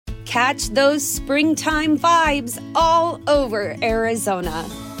Catch those springtime vibes all over Arizona.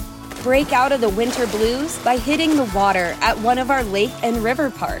 Break out of the winter blues by hitting the water at one of our lake and river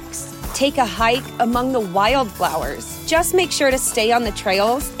parks. Take a hike among the wildflowers. Just make sure to stay on the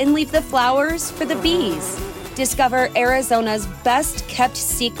trails and leave the flowers for the bees. Discover Arizona's best kept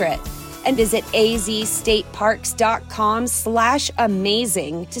secret and visit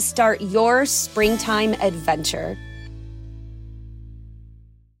azstateparks.com/amazing to start your springtime adventure.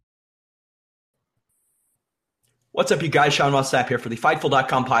 What's up, you guys? Sean Ross Sapp here for the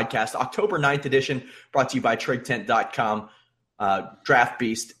Fightful.com podcast, October 9th edition, brought to you by TrigTent.com, Draft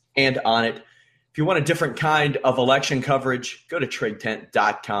Beast, and On It. If you want a different kind of election coverage, go to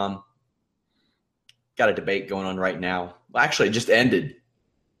TrigTent.com. Got a debate going on right now. Well, actually, it just ended.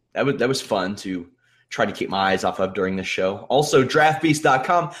 That was fun to try to keep my eyes off of during this show. Also,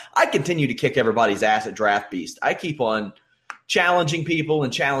 DraftBeast.com. I continue to kick everybody's ass at Draft Beast. I keep on challenging people,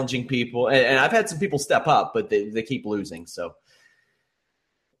 and I've had some people step up, but they keep losing. So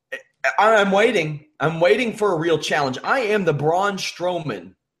I'm waiting. I'm waiting for a real challenge. I am the Braun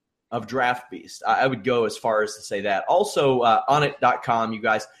Strowman of Draft Beast. I would go as far as to say that. Also, onit.com, you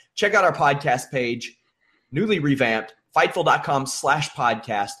guys, check out our podcast page, newly revamped,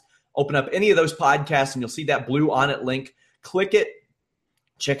 Fightful.com/podcast. Open up any of those podcasts, and you'll see that blue Onit link. Click it.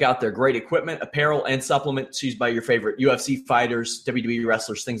 Check out their great equipment, apparel, and supplements used by your favorite UFC fighters, WWE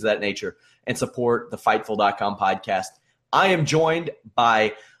wrestlers, things of that nature, and support the Fightful.com podcast. I am joined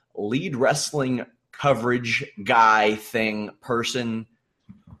by lead wrestling coverage guy person,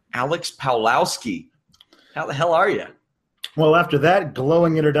 Alex Pawlowski. How the hell are you? Well, after that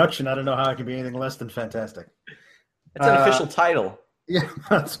glowing introduction, I don't know how I can be anything less than fantastic. It's an official title. Yeah,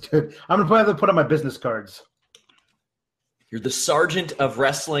 that's good. I'm going to have to put on my business cards. You're the Sergeant of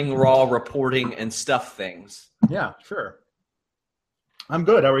Wrestling Raw reporting and stuff things. Yeah, sure. I'm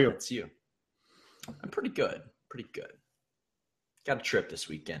good. How are you? That's you. I'm pretty good. Pretty good. Got a trip this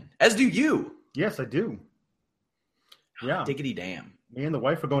weekend. As do you. Yes, I do. Yeah. Diggity damn. Me and the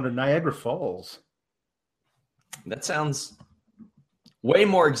wife are going to Niagara Falls. That sounds way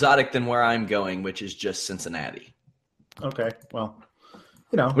more exotic than where I'm going, which is just Cincinnati. Okay. Well,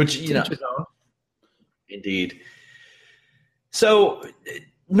 Indeed. So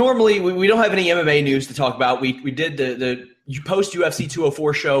normally we don't have any MMA news to talk about. We did the post UFC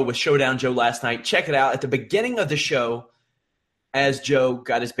 204 show with Showdown Joe last night. Check it out. At the beginning of the show, as Joe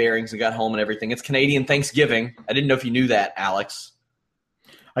got his bearings and got home and everything, it's Canadian Thanksgiving. I didn't know if you knew that, Alex.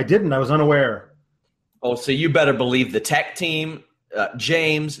 I didn't. I was unaware. Oh, so you better believe the tech team,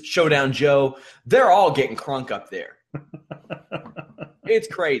 James, Showdown Joe, they're all getting crunk up there. It's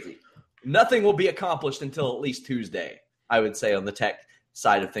crazy. Nothing will be accomplished until at least Tuesday, I would say, on the tech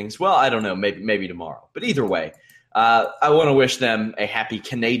side of things. Well, I don't know, maybe tomorrow. But either way, I want to wish them a happy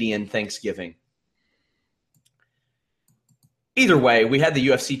Canadian Thanksgiving. Either way, we had the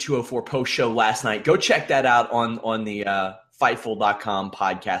UFC 204 post show last night. Go check that out on the Fightful.com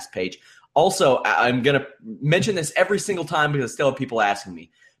podcast page. Also, I'm going to mention this every single time because I still have people asking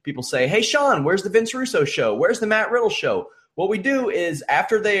me. People say, hey, Sean, where's the Vince Russo show? Where's the Matt Riddle show? What we do is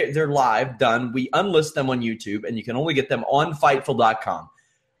after they're live, done, we unlist them on YouTube, and you can only get them on Fightful.com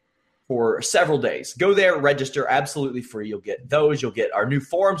for several days. Go there, register, absolutely free. You'll get those. You'll get our new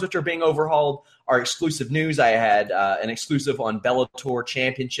forums, which are being overhauled, our exclusive news. I had an exclusive on Bellator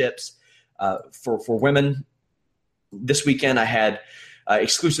championships for women. This weekend I had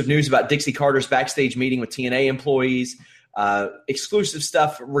exclusive news about Dixie Carter's backstage meeting with TNA employees, exclusive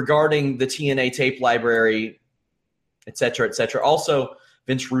stuff regarding the TNA tape library, et cetera, et cetera. Also,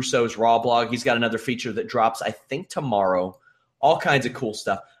 Vince Russo's Raw blog. He's got another feature that drops, I think, tomorrow. All kinds of cool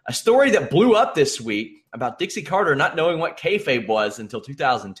stuff. A story that blew up this week about Dixie Carter not knowing what kayfabe was until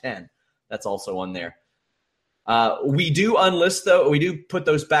 2010. That's also on there. We do unlist, though. We do put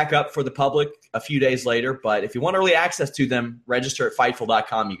those back up for the public a few days later. But if you want early access to them, register at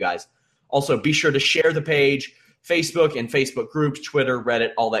Fightful.com, you guys. Also, be sure to share the page, Facebook and Facebook groups, Twitter,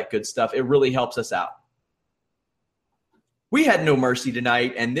 Reddit, all that good stuff. It really helps us out. We had no mercy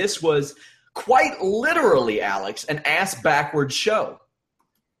tonight, and this was quite literally, Alex, an ass-backwards show.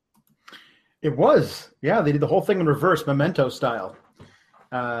 It was. Yeah, they did the whole thing in reverse, Memento style.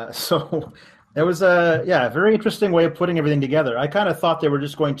 So it was a very interesting way of putting everything together. I kind of thought they were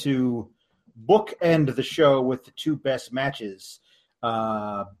just going to bookend the show with the two best matches,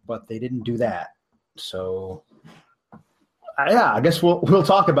 but they didn't do that. So, I guess we'll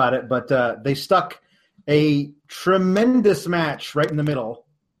talk about it, but they stuck a tremendous match right in the middle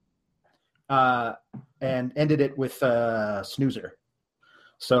and ended it with snoozer.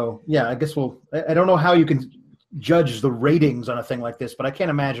 So, I guess I don't know how you can judge the ratings on a thing like this, but I can't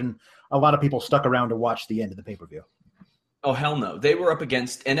imagine a lot of people stuck around to watch the end of the pay-per-view. Oh, hell no. They were up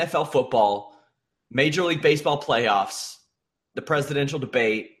against NFL football, Major League Baseball playoffs, the presidential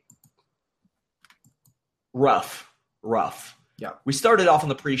debate. Rough. Yeah. We started off on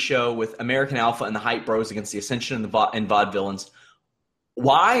the pre-show with American Alpha and the Hype Bros against the Ascension and the Vaudevillains.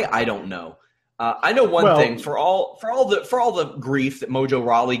 Why? I don't know. I know one thing. For all the grief that Mojo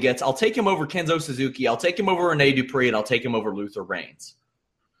Rawley gets, I'll take him over Kenzo Suzuki. I'll take him over Rene Dupree, and I'll take him over Luther Reigns.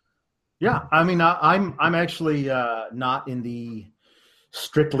 Yeah, I mean, I'm actually not in the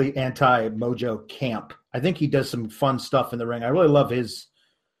strictly anti-Mojo camp. I think he does some fun stuff in the ring. I really love his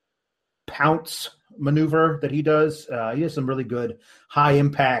pounce maneuver that he does. He has some really good high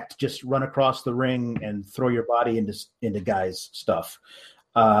impact, just run across the ring and throw your body into guys stuff.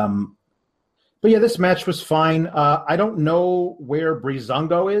 But yeah, this match was fine. I don't know where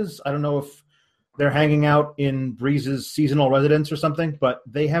Breezango is. I don't know if they're hanging out in Breeze's seasonal residence or something, but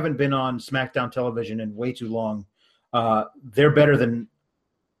they haven't been on SmackDown television in way too long. They're better than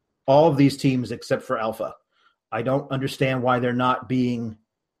all of these teams except for Alpha. I don't understand why they're not being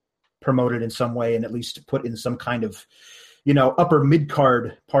promoted in some way and at least put in some kind of, upper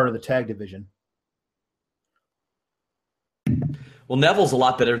mid-card part of the tag division. Well, Neville's a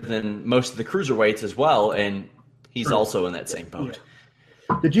lot better than most of the cruiserweights as well, and he's also in that same boat.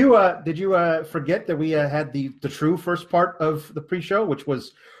 Yeah. Did you forget that we had the true first part of the pre-show, which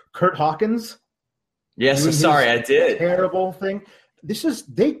was Kurt Hawkins? Yes, sorry, I did. Terrible thing.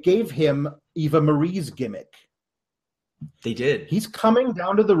 They gave him Eva Marie's gimmick. They did. He's coming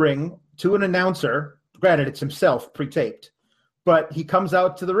down to the ring to an announcer. Granted, it's himself pre-taped, but he comes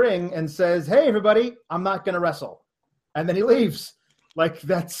out to the ring and says, "Hey, everybody, I'm not going to wrestle," and then he leaves. Like,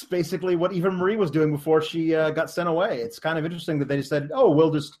 that's basically what Eva Marie was doing before she got sent away. It's kind of interesting that they just said, "Oh, we'll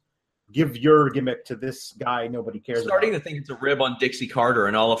just give your gimmick to this guy nobody cares Starting about." to think it's a rib on Dixie Carter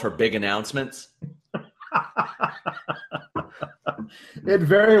and all of her big announcements. It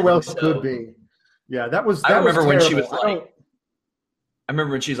very well could be. Yeah, I remember when she was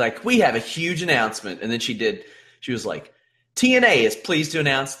like, "We have a huge announcement," and then she was like, "TNA is pleased to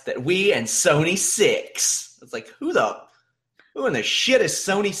announce that we and Sony 6." It's like, who in the shit is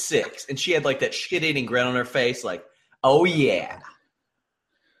Sony 6? And she had like that shit-eating grin on her face, like, "Oh yeah.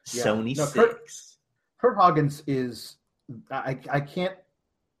 Sony 6." Kurt Hawkins is I can't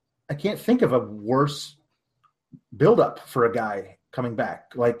think of a worse build-up for a guy coming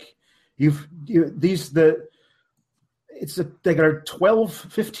back. Like, they got 12,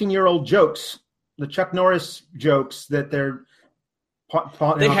 15-year-old jokes, the Chuck Norris jokes that they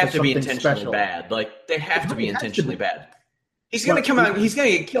have to be intentionally bad. Like, they have to be intentionally bad. He's going to come out. He's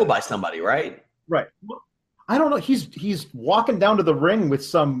going to get killed by somebody, right? Right. I don't know. He's walking down to the ring with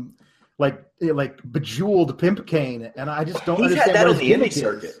some like bejeweled pimp cane, and I just don't understand. He's had that on the indie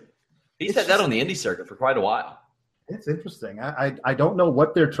circuit. He's had that on the indie circuit for quite a while. It's interesting. I don't know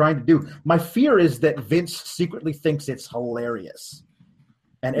what they're trying to do. My fear is that Vince secretly thinks it's hilarious,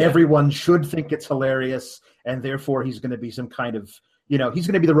 and everyone should think it's hilarious, and therefore he's going to be some kind of, he's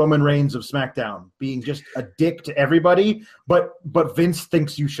going to be the Roman Reigns of SmackDown, being just a dick to everybody, but Vince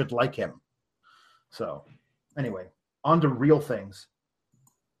thinks you should like him. So, anyway, on to real things.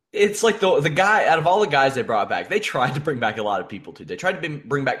 It's like the guy, out of all the guys they brought back, they tried to bring back a lot of people too. They tried to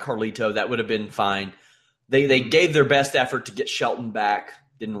bring back Carlito. That would have been fine. They gave their best effort to get Shelton back.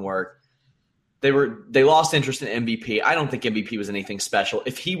 Didn't work. They lost interest in MVP. I don't think MVP was anything special.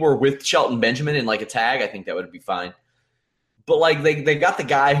 If he were with Shelton Benjamin in like a tag, I think that would be fine. But like they got the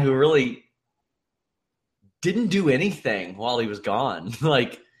guy who really didn't do anything while he was gone.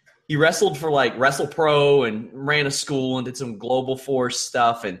 Like, he wrestled for like Wrestle Pro and ran a school and did some Global Force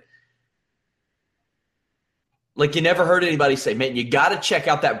stuff, and like, you never heard anybody say, "Man, you got to check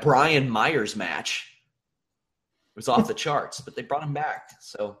out that Brian Myers match." It was off the charts, but they brought him back.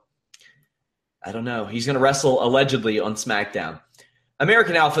 So I don't know. He's going to wrestle allegedly on SmackDown.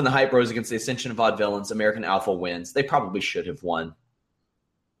 American Alpha and the Hype Bros against the Ascension of Vaudevillains. American Alpha wins. They probably should have won.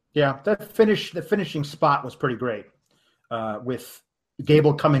 Yeah, the finishing spot was pretty great, with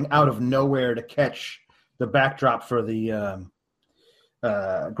Gable coming out of nowhere to catch the backdrop for the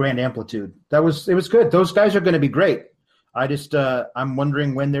Grand Amplitude. It was good. Those guys are going to be great. I just I'm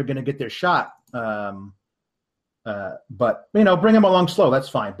wondering when they're going to get their shot. But bring them along slow. That's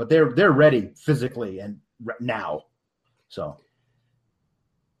fine. But they're ready physically and now. So.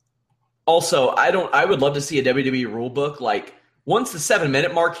 Also, I would love to see a WWE rule book. Like, once the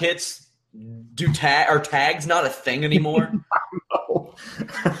 7-minute mark hits, tags not a thing anymore?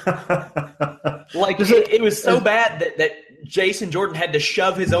 Like, it was so bad that Jason Jordan had to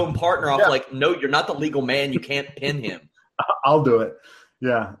shove his own partner off. Like, no, you're not the legal man. You can't pin him. I'll do it.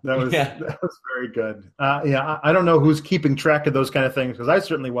 Yeah, that was very good. I don't know who's keeping track of those kind of things because I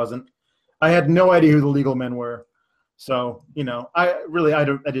certainly wasn't. I had no idea who the legal men were. So, I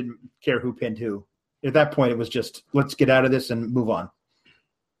didn't care who pinned who. At that point, it was just, let's get out of this and move on.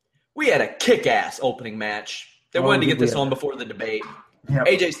 We had a kick-ass opening match. They wanted to get this on before the debate. Yep.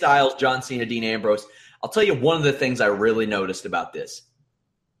 AJ Styles, John Cena, Dean Ambrose. I'll tell you one of the things I really noticed about this.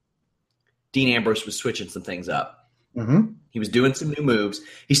 Dean Ambrose was switching some things up. Mm-hmm. He was doing some new moves.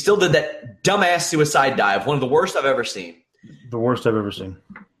 He still did that dumbass suicide dive, one of the worst I've ever seen. The worst I've ever seen.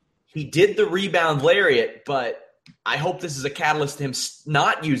 He did the rebound lariat, but I hope this is a catalyst to him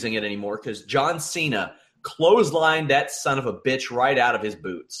not using it anymore because John Cena clotheslined that son of a bitch right out of his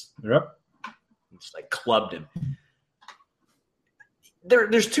boots. Yep. Just clubbed him.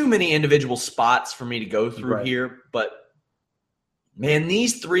 There's too many individual spots for me to go through here, but man,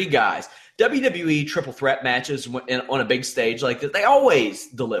 these three guys, WWE triple threat matches on a big stage like this, they always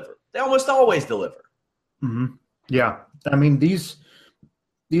deliver. They almost always deliver. Mm-hmm. Yeah. I mean, these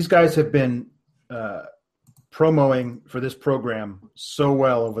guys have been promoting for this program so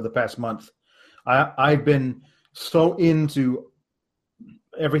well over the past month. I've been so into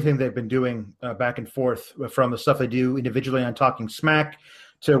everything they've been doing back and forth, from the stuff they do individually on Talking Smack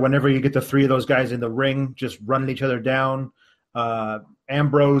to whenever you get the three of those guys in the ring just running each other down.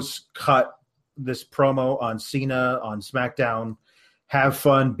 Ambrose cut this promo on Cena on SmackDown. Have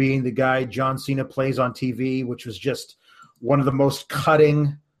fun being the guy John Cena plays on TV, which was just one of the most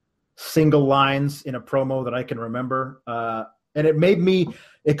cutting single lines in a promo that I can remember. And it made me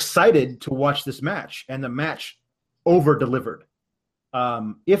excited to watch this match, and the match over-delivered.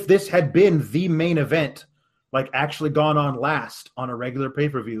 If this had been the main event, like actually gone on last on a regular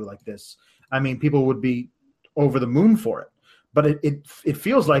pay-per-view like this, I mean, people would be over the moon for it. But it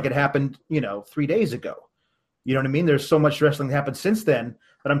feels like it happened, 3 days ago. You know what I mean? There's so much wrestling that happened since then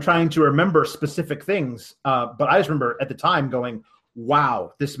that I'm trying to remember specific things. But I just remember at the time going,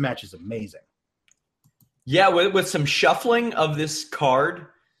 wow, this match is amazing. Yeah, with some shuffling of this card,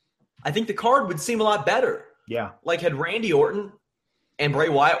 I think the card would seem a lot better. Yeah. Like had Randy Orton and Bray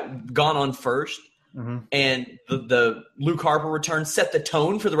Wyatt gone on first, mm-hmm. and the Luke Harper return set the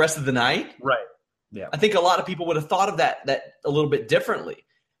tone for the rest of the night. Right. Yeah. I think a lot of people would have thought of that a little bit differently.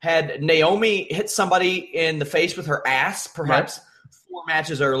 Had Naomi hit somebody in the face with her ass, perhaps 4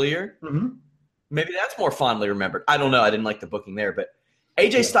 matches earlier, mm-hmm. maybe that's more fondly remembered. I don't know. I didn't like the booking there, but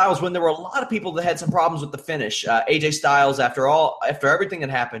AJ Styles, when there were a lot of people that had some problems with the finish, AJ Styles, after everything that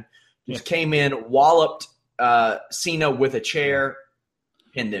happened, just came in, walloped Cena with a chair,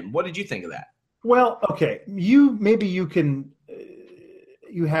 pinned him. What did you think of that? Well, okay, you can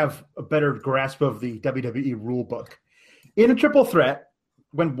you have a better grasp of the WWE rule book. In a triple threat,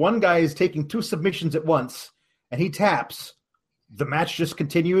 when one guy is taking 2 submissions at once and he taps, the match just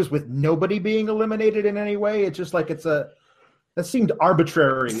continues with nobody being eliminated in any way. It's just like that seemed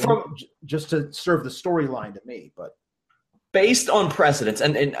arbitrary just to serve the storyline to me. But based on precedence,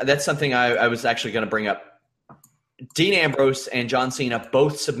 and that's something I was actually going to bring up, Dean Ambrose and John Cena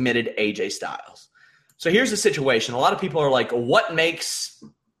both submitted AJ Styles. So here's the situation. A lot of people are like, what makes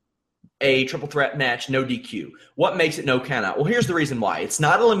a triple threat match no DQ? What makes it no countout? Well, here's the reason why. It's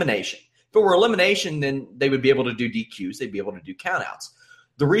not elimination. If it were elimination, then they would be able to do DQs. They'd be able to do countouts.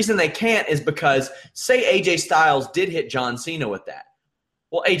 The reason they can't is because, say AJ Styles did hit John Cena with that.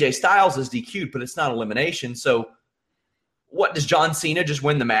 Well, AJ Styles is DQ'd, but it's not elimination. So what, does John Cena just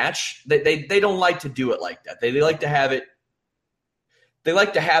win the match? They don't like to do it like that. They like to have it. They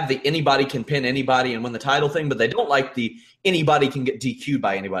like to have the anybody can pin anybody and win the title thing, but they don't like the anybody can get DQ'd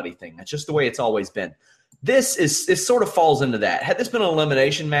by anybody thing. That's just the way it's always been. This sort of falls into that. Had this been an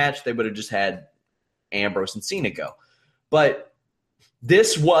elimination match, they would have just had Ambrose and Cena go. But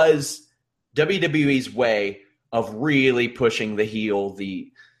this was WWE's way of really pushing the heel.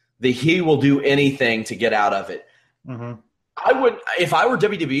 The he will do anything to get out of it. Mm-hmm. If I were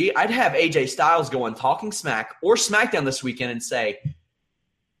WWE, I'd have AJ Styles go on Talking Smack or SmackDown this weekend and say,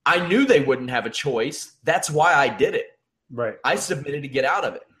 I knew they wouldn't have a choice. That's why I did it. Right. I submitted to get out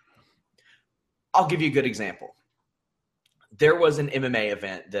of it. I'll give you a good example. There was an MMA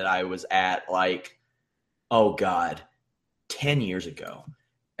event that I was at 10 years ago.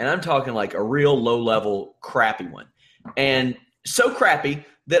 And I'm talking like a real low-level crappy one. And so crappy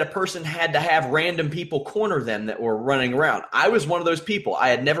that a person had to have random people corner them that were running around. I was one of those people. I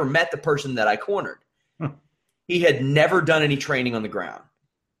had never met the person that I cornered. He had never done any training on the ground.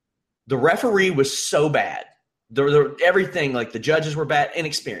 The referee was so bad. Everything, like the judges were bad,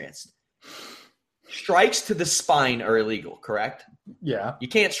 inexperienced. Strikes to the spine are illegal, correct? Yeah. You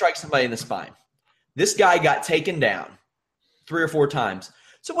can't strike somebody in the spine. This guy got taken down 3 or 4 times.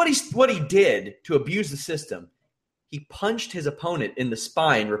 So what he did to abuse the system, he punched his opponent in the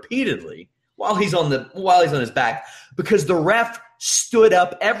spine repeatedly while he's on his back because the ref stood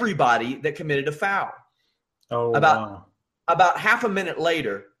up everybody that committed a foul. Oh, About half a minute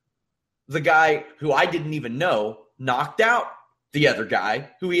later, the guy who I didn't even know knocked out the other guy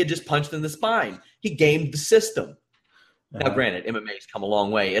who he had just punched in the spine. He gamed the system. Now, granted, MMA's come a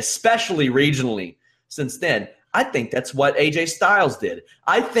long way, especially regionally since then. I think that's what AJ Styles did.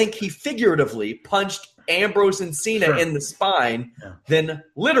 I think he figuratively punched Ambrose and Cena in the spine, then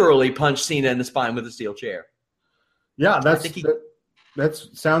literally punched Cena in the spine with a steel chair. Yeah, that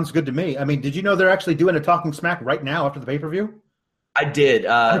sounds good to me. I mean, did you know they're actually doing a Talking Smack right now after the pay-per-view? I did.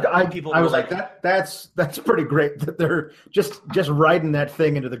 I was like, that's pretty great that they're just riding that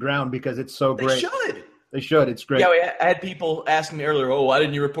thing into the ground because it's so great. They should. It's great. Yeah, I had people asking me earlier, why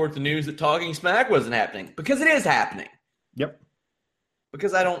didn't you report the news that Talking Smack wasn't happening? Because it is happening. Yep.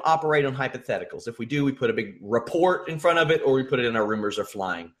 Because I don't operate on hypotheticals. If we do, we put a big report in front of it or we put it in our rumors are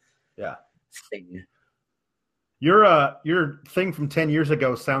flying. Yeah. Thing. Your thing from 10 years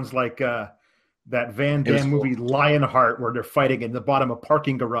ago sounds like that Van Damme movie Lionheart where they're fighting in the bottom of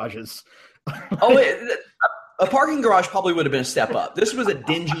parking garages. A parking garage probably would have been a step up. This was a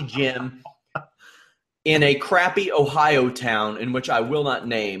dingy gym in a crappy Ohio town in which I will not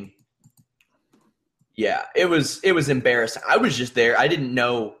name. Yeah, it was embarrassing. I was just there. I didn't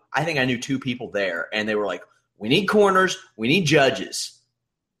know. I think I knew 2 people there, and they were like, we need corners. We need judges.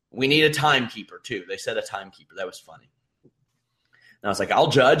 We need a timekeeper, too. They said a timekeeper. That was funny. And I was like, I'll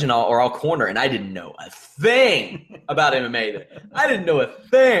judge or I'll corner, and I didn't know a thing about MMA. I didn't know a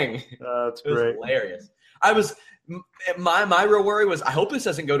thing. That's great. It was hilarious. My real worry was I hope this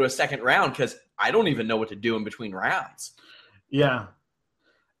doesn't go to a second round because I don't even know what to do in between rounds. Yeah.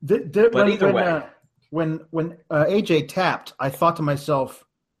 But either way. When AJ tapped, I thought to myself,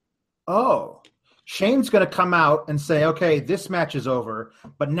 oh, Shane's going to come out and say, okay, this match is over,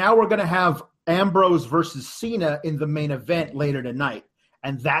 but now we're going to have Ambrose versus Cena in the main event later tonight.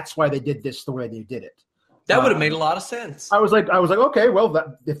 And that's why they did this the way they did it. That would have made a lot of sense. I was like, okay,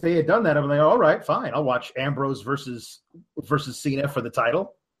 well, if they had done that, I'm like, all right, fine. I'll watch Ambrose versus Cena for the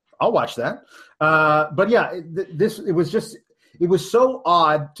title. I'll watch that. But yeah, it was so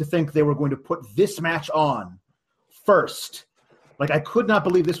odd to think they were going to put this match on first. Like I could not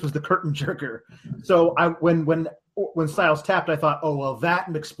believe this was the curtain jerker. So when Styles tapped, I thought, oh well,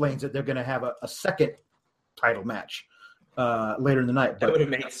 that explains it. They're going to have a second title match later in the night. That would have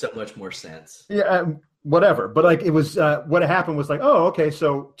made so much more sense. Yeah. Whatever, but like it was what happened was like, oh, okay,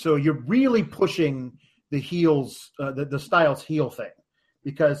 so you're really pushing the heels, the Styles heel thing,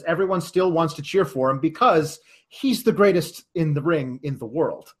 because everyone still wants to cheer for him because he's the greatest in the ring in the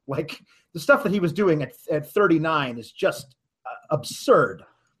world. Like the stuff that he was doing at 39 is just absurd,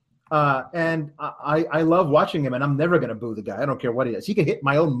 and I love watching him, and I'm never going to boo the guy. I don't care what he does. He could hit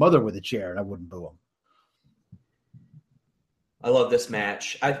my own mother with a chair, and I wouldn't boo him. I love this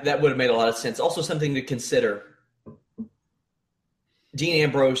match. That would have made a lot of sense. Also something to consider. Dean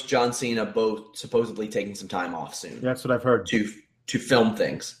Ambrose, John Cena, both supposedly taking some time off soon. That's what I've heard. To film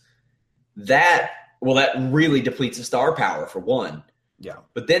things. That really depletes the star power, for one. Yeah.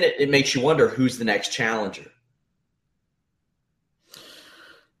 But then it makes you wonder who's the next challenger.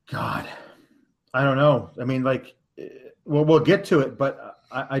 God. I don't know. I mean, like, we'll get to it, but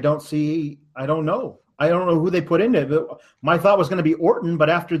I don't know. I don't know who they put in it. My thought was going to be Orton, but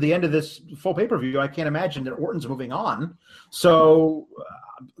after the end of this full pay-per-view, I can't imagine that Orton's moving on. So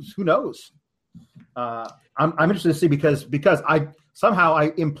who knows? I'm interested to see because I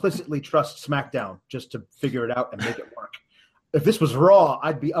implicitly trust SmackDown just to figure it out and make it work. If this was Raw,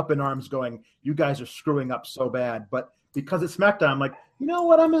 I'd be up in arms going, you guys are screwing up so bad. But because it's SmackDown, I'm like, you know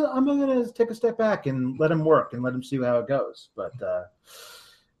what? I'm going to take a step back and let him work and let him see how it goes. But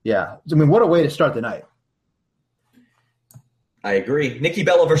yeah, I mean, what a way to start the night. I agree. Nikki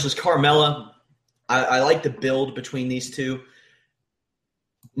Bella versus Carmella. I like the build between these two.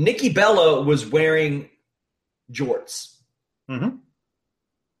 Nikki Bella was wearing jorts. Mm-hmm.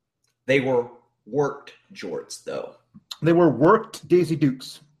 They were worked jorts, though. They were worked Daisy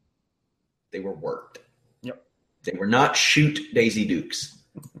Dukes. They were worked. Yep. They were not shoot Daisy Dukes.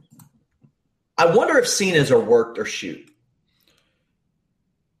 I wonder if Cena's are worked or shoot.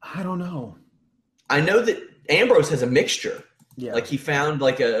 I don't know. I know that Ambrose has a mixture. Yeah. Like he found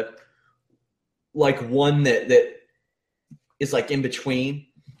one that is like in between.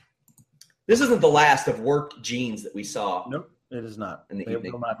 This isn't the last of worked jeans that we saw. Nope, it is not. In the it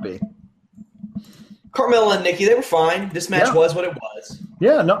evening. will not be. Carmella and Nikki, they were fine. This match was what it was.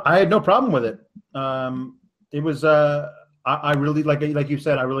 Yeah, no, I had no problem with it. It was I really like you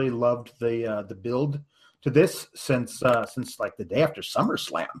said, I really loved the build to this since like the day after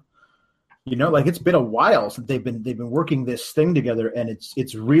SummerSlam. Like it's been a while since they've been working this thing together, and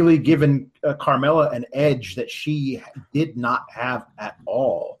it's really given Carmella an edge that she did not have at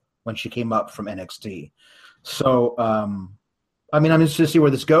all when she came up from NXT. So, I'm interested to see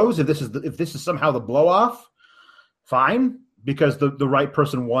where this goes. If this is somehow the blow off, fine, because the right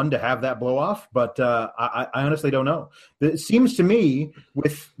person won to have that blow off. But I honestly don't know. It seems to me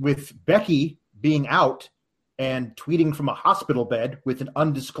with Becky being out and tweeting from a hospital bed with an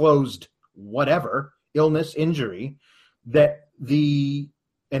undisclosed whatever illness, injury, that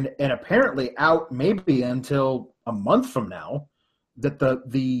and apparently out maybe until a month from now, that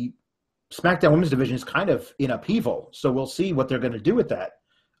the SmackDown Women's Division is kind of in upheaval. So we'll see what they're going to do with that,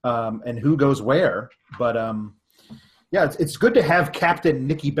 and who goes where. But it's good to have Captain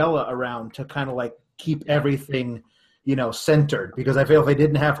Nikki Bella around to kind of like keep everything, centered, because I feel if they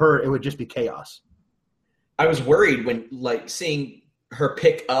didn't have her, it would just be chaos. I was worried when seeing her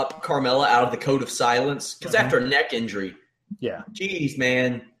pick up Carmella out of the code of silence, because after a neck injury, geez,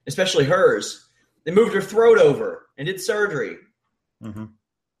 man, especially hers, they moved her throat over and did surgery. Mm-hmm.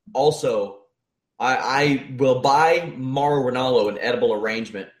 Also, I will buy Mauro Ranallo an edible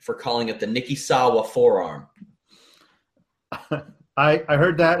arrangement for calling it the Nikki Sawa forearm. I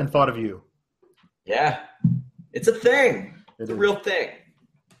heard that and thought of you. Yeah, it's a thing. It's a real thing.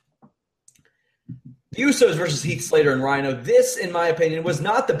 The Usos versus Heath Slater and Rhino. This, in my opinion, was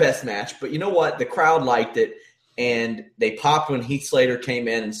not the best match, but you know what? The crowd liked it, and they popped when Heath Slater came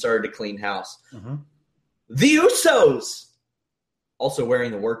in and started to clean house. Mm-hmm. The Usos also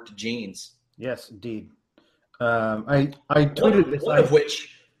wearing the worked jeans. Yes, indeed. I tweeted this. One of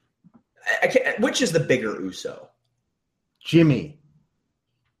which is the bigger Uso? Jimmy.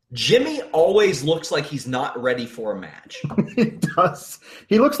 Jimmy always looks like he's not ready for a match. He does.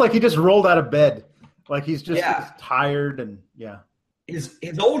 He looks like he just rolled out of bed. Like he's just tired and His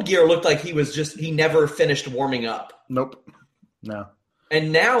old gear looked like he never finished warming up. Nope. No.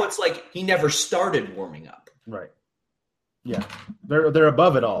 And now it's like he never started warming up. Right. Yeah. They're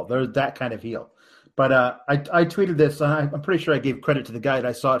above it all. They're that kind of heel. But I tweeted this, and I'm pretty sure I gave credit to the guy that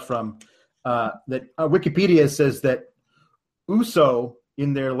I saw it from, that Wikipedia says that Uso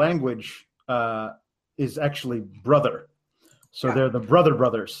in their language is actually brother. So they're the brother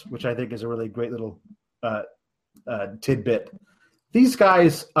brothers, which I think is a really great little tidbit. These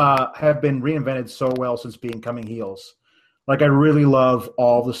guys have been reinvented so well since becoming heels. Like, I really love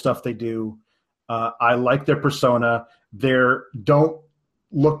all the stuff they do. I like their persona. Don't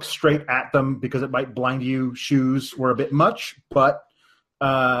look straight at them because it might blind you. Shoes were a bit much, but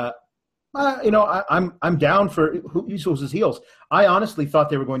I'm down for Usos' heels. I honestly thought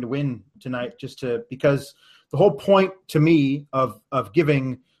they were going to win tonight because the whole point to me of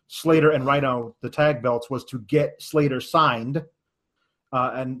giving Slater and Rhino the tag belts was to get Slater signed,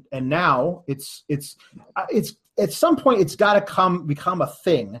 and now it's at some point it's got to become a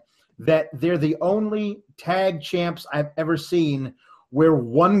thing that they're the only tag champs I've ever seen where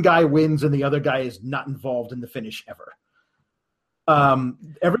one guy wins and the other guy is not involved in the finish ever.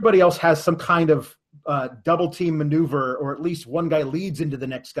 Everybody else has some kind of double team maneuver, or at least one guy leads into the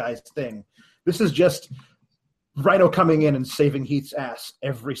next guy's thing. This is just Rhino coming in and saving Heath's ass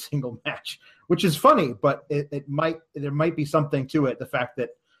every single match, which is funny, but there might be something to it. The fact that,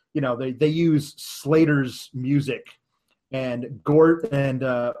 they use Slater's music and Gore and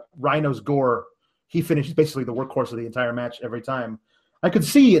Rhino's gore. He finishes basically the workhorse of the entire match every time. I could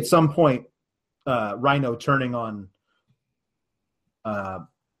see at some point Rhino turning on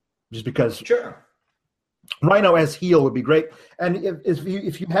just because sure. Rhino as heel would be great. And if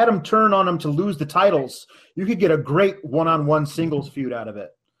you had him turn on him to lose the titles, you could get a great one-on-one singles feud out of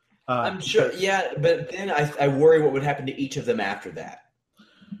it. I'm sure, yeah, but then I worry what would happen to each of them after that.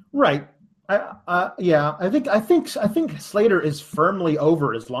 Right. I think Slater is firmly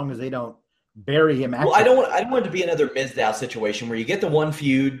over as long as they don't bury him. Well, I don't want it to be another Mizdow situation where you get the one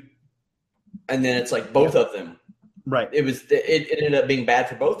feud and then it's like both of them. Right. It ended up being bad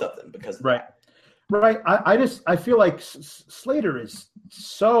for both of them because of that. Right. I feel like Slater is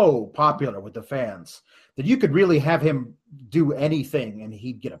so popular with the fans that you could really have him do anything and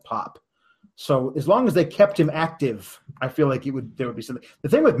he'd get a pop. So as long as they kept him active, I feel like there would be something. The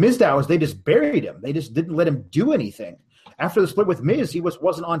thing with Mizdow is they just buried him. They just didn't let him do anything. After the split with Miz, he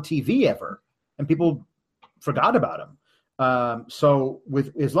wasn't on TV ever, and people forgot about him. So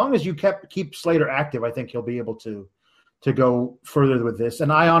as long as you keep Slater active, I think he'll be able to go further with this.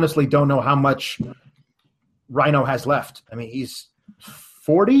 And I honestly don't know how much Rhino has left. I mean, he's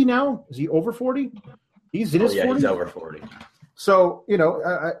 40 now. Is he over 40? He's in his 40s. He's over 40. So,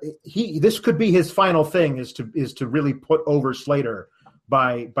 this could be his final thing is to really put over Slater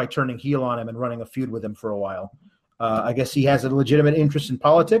by turning heel on him and running a feud with him for a while. I guess he has a legitimate interest in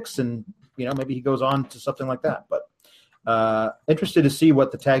politics, and maybe he goes on to something like that. But interested to see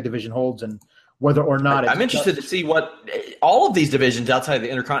what the tag division holds and whether or not I'm interested to see what all of these divisions outside of the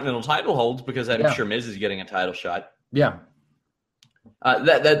Intercontinental title holds, because I'm sure Miz is getting a title shot. Yeah.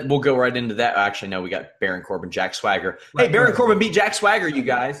 That we'll go right into that. Actually, no, we got Baron Corbin, Jack Swagger. Hey, Baron Corbin beat Jack Swagger, you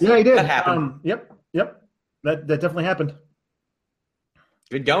guys. Yeah, he did. That happened. Yep. That definitely happened.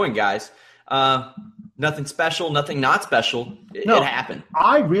 Good going, guys. Nothing special, nothing not special. It happened.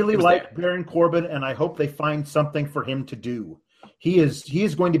 I really like Baron Corbin, and I hope they find something for him to do. He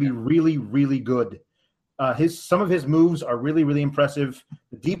is going to be really, really good. Some of his moves are really, really impressive.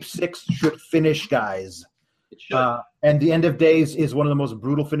 The Deep Six should finish guys. It should. And the End of Days is one of the most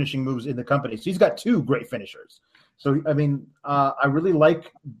brutal finishing moves in the company. So he's got two great finishers. So, I mean, I really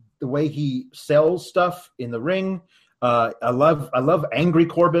like the way he sells stuff in the ring. I love angry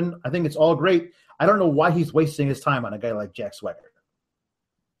Corbin. I think it's all great. I don't know why he's wasting his time on a guy like Jack Swagger.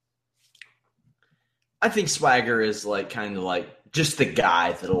 I think Swagger is kind of just the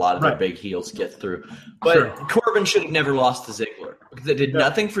guy that a lot of their big heels get through. But Corbin should have never lost to Ziggler, because it did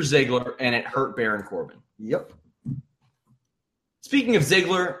nothing for Ziggler and it hurt Baron Corbin. Yep. Speaking of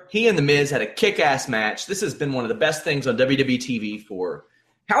Ziggler, he and The Miz had a kick-ass match. This has been one of the best things on WWE TV for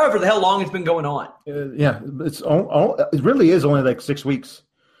however the hell long it's been going on. It really is only 6 weeks.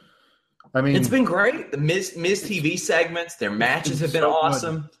 I mean, it's been great. The Miz TV segments, their matches have been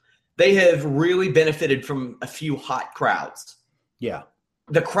awesome. Good. They have really benefited from a few hot crowds. Yeah.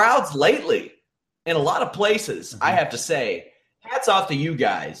 The crowds lately, in a lot of places, I have to say, hats off to you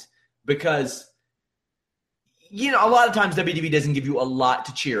guys, because a lot of times WWE doesn't give you a lot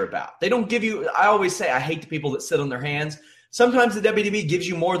to cheer about. They don't give you – I always say I hate the people that sit on their hands. Sometimes the WWE gives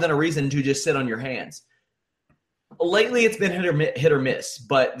you more than a reason to just sit on your hands. Lately, it's been hit or miss,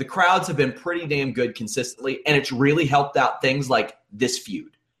 but the crowds have been pretty damn good consistently, and it's really helped out things like this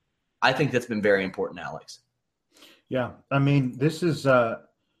feud. I think that's been very important, Alex. Yeah, I mean, this is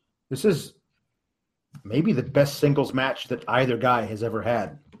maybe the best singles match that either guy has ever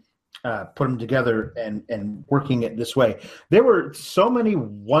had. Put them together and working it this way. There were so many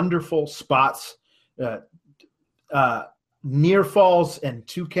wonderful spots, near falls and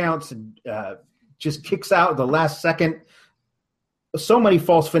 2 counts, and just kicks out at the last second. So many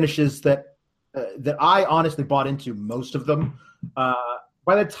false finishes that I honestly bought into, most of them.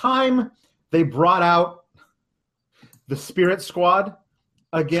 By the time they brought out the Spirit Squad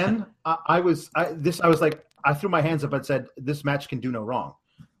again, I threw my hands up and said, this match can do no wrong.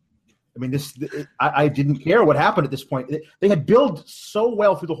 I mean, I didn't care what happened at this point. They had built so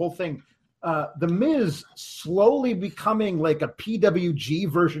well through the whole thing. The Miz slowly becoming like a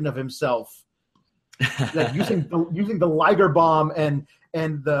PWG version of himself, using the Liger Bomb and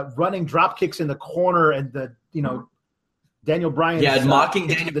the running drop kicks in the corner and the Daniel Bryan mocking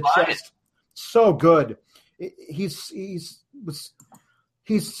Daniel Bryan. Chest. So good. He's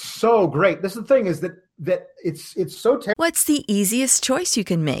so great. This is the thing, is that it's so terrible. What's the easiest choice you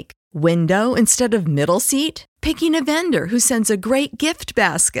can make? Window instead of middle seat? Picking a vendor who sends a great gift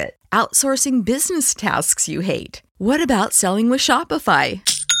basket? Outsourcing business tasks you hate? What about selling with Shopify?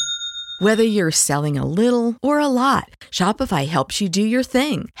 Whether you're selling a little or a lot, Shopify helps you do your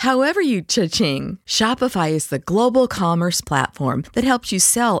thing, however you cha-ching. Shopify is the global commerce platform that helps you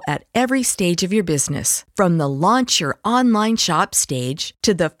sell at every stage of your business. From the launch your online shop stage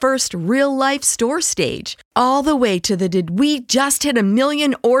to the first real-life store stage, all the way to the did we just hit 1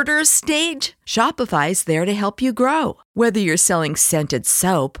 million orders stage. Shopify's there to help you grow. Whether you're selling scented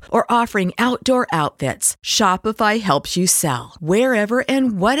soap or offering outdoor outfits, Shopify helps you sell. Wherever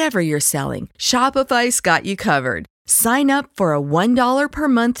and whatever you're selling, Shopify's got you covered. Sign up for a $1 per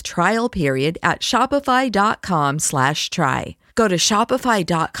month trial period at shopify.com/try. Go to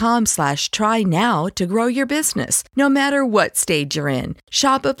shopify.com/try now to grow your business, no matter what stage you're in.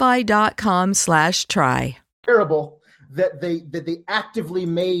 Shopify.com/try. Terrible that they actively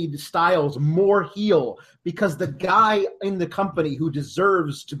made Styles more heel, because the guy in the company who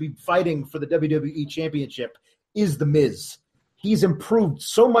deserves to be fighting for the WWE Championship is The Miz. He's improved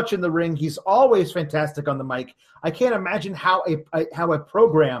so much in the ring. He's always fantastic on the mic. I can't imagine how a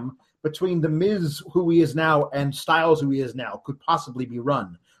program between The Miz, who he is now, and Styles, who he is now, could possibly be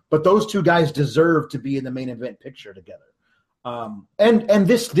run. But those two guys deserve to be in the main event picture together. And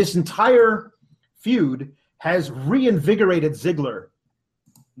this entire feud has reinvigorated Ziggler.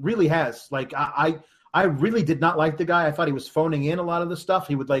 Really has. Like, I I really did not like the guy. I thought he was phoning in a lot of the stuff.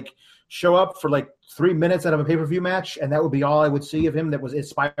 He would like show up for like 3 minutes out of a pay-per-view match, and that would be all I would see of him that was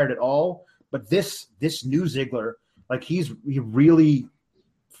inspired at all. But this new Ziggler, like he really,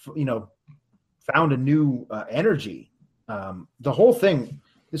 found a new energy. The whole thing,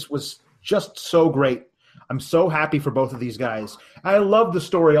 this was just so great. I'm so happy for both of these guys. I love the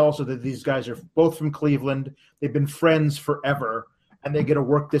story also that these guys are both from Cleveland. They've been friends forever, and they get to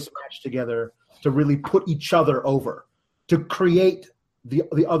work this match together to really put each other over, to create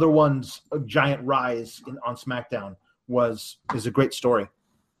the other one's giant rise on SmackDown is a great story.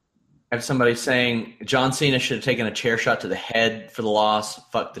 I have somebody saying John Cena should have taken a chair shot to the head for the loss.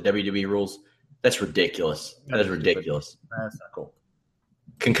 Fuck the WWE rules. That's ridiculous. That is ridiculous. That's not cool.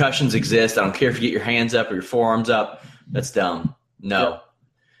 Concussions exist. I don't care if you get your hands up or your forearms up. That's dumb. No.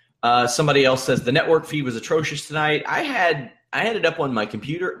 Yep. Somebody else says the network feed was atrocious tonight. I had it up on my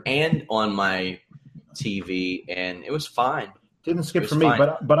computer and on my TV, and it was fine. Didn't skip for me,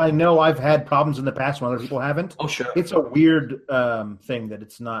 but I know I've had problems in the past when other people haven't. Oh, sure. It's a weird thing that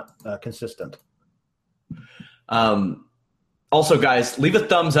it's not consistent. Also, guys, leave a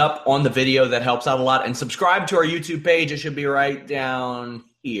thumbs up on the video. That helps out a lot. And subscribe to our YouTube page. It should be right down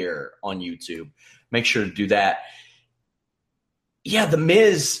here on YouTube. Make sure to do that. Yeah, The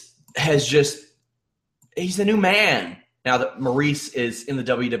Miz he's a new man now that Maurice is in the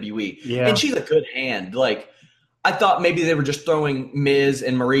WWE. Yeah. And she's a good hand. Like, I thought maybe they were just throwing Miz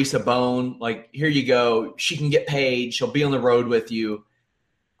and Maurice a bone. Like, here you go. She can get paid. She'll be on the road with you.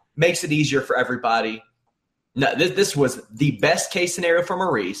 Makes it easier for everybody. No, this was the best case scenario for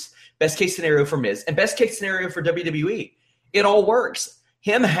Maurice, best case scenario for Miz, and best case scenario for WWE. It all works.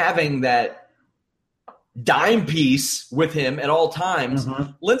 Him having that dime piece with him at all times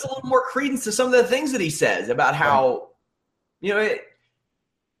lends a little more credence to some of the things that he says about how, if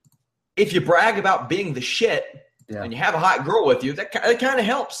you brag about being the shit and you have a hot girl with you, that kind of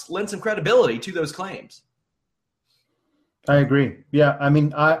helps lend some credibility to those claims. I agree. Yeah, I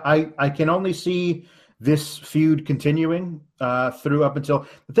mean, I can only see this feud continuing through up until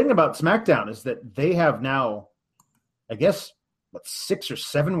 – the thing about SmackDown is that they have now, I guess, 6 or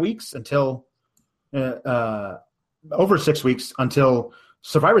 7 weeks until over 6 weeks until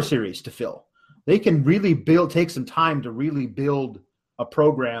Survivor Series to fill. They can really take some time to really build a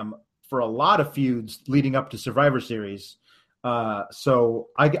program for a lot of feuds leading up to Survivor Series. So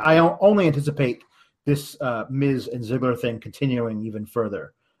I only anticipate this Miz and Ziggler thing continuing even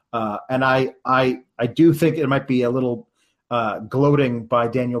further. And I do think it might be a little gloating by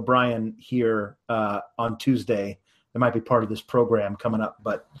Daniel Bryan here on Tuesday. It might be part of this program coming up.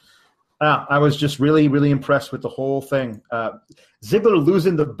 But I was just really, really impressed with the whole thing. Ziggler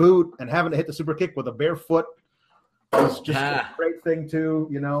losing the boot and having to hit the super kick with a bare foot was just a great thing too.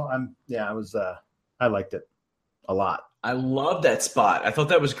 I liked it a lot. I love that spot. I thought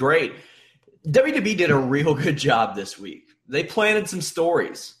that was great. WWE did a real good job this week. They planted some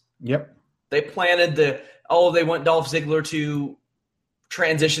stories. Yep. They planted they want Dolph Ziggler to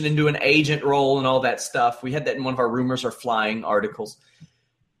transition into an agent role and all that stuff. We had that in one of our Rumors Are Flying articles.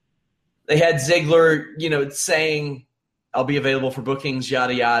 They had Ziggler, saying, I'll be available for bookings,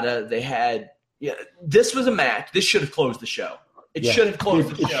 yada, yada. They had this was a match. This should have closed the show. It should have closed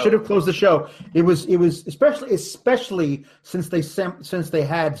the show. It should have closed the show. It was especially since they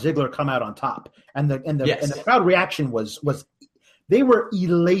had Ziggler come out on top. And the crowd reaction was they were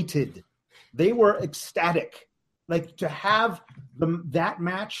elated. They were ecstatic. Like, to have that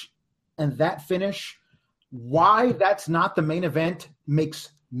match and that finish, why that's not the main event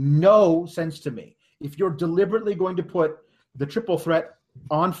makes no sense to me. If you're deliberately going to put the triple threat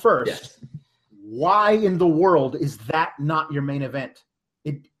on first, why in the world is that not your main event?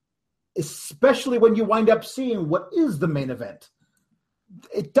 Especially when you wind up seeing what is the main event.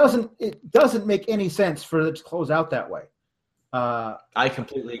 It doesn't make any sense for it to close out that way. I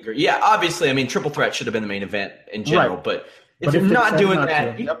completely agree. Yeah, obviously, I mean, triple threat should have been the main event in general, but if you're not doing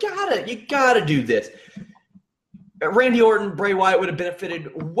that, you gotta do this. Randy Orton, Bray Wyatt would have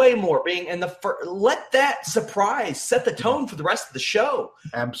benefited way more being in the first. Let that surprise set the tone for the rest of the show.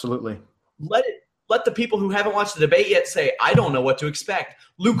 Absolutely. Let the people who haven't watched the debate yet say, I don't know what to expect.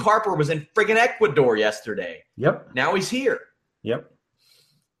 Luke Harper was in friggin' Ecuador yesterday. Yep. Now he's here. Yep.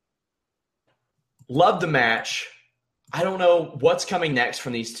 Love the match. I don't know what's coming next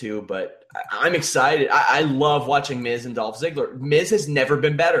from these two, but I'm excited. I love watching Miz and Dolph Ziggler. Miz has never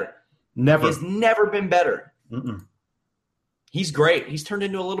been better. Never. He's never been better. Mm-mm. He's great. He's turned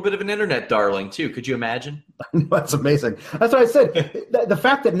into a little bit of an internet darling, too. Could you imagine? That's amazing. That's what I said. The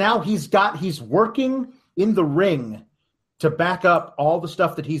fact that now he's working in the ring to back up all the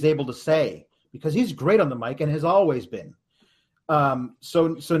stuff that he's able to say because he's great on the mic and has always been.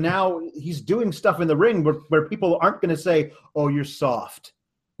 So now he's doing stuff in the ring where people aren't going to say, "Oh, you're soft,"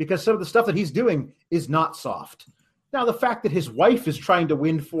 because some of the stuff that he's doing is not soft. Now, the fact that his wife is trying to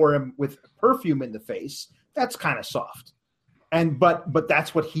win for him with perfume in the face, that's kind of soft. But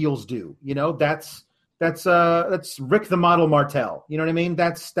that's what heels do. That's Rick the Model Martel. You know what I mean?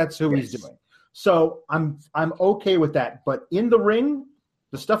 That's who he's doing. So I'm okay with that. But in the ring,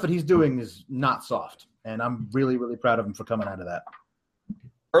 the stuff that he's doing is not soft. And I'm really, really proud of him for coming out of that.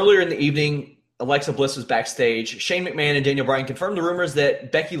 Earlier in the evening, Alexa Bliss was backstage. Shane McMahon and Daniel Bryan confirmed the rumors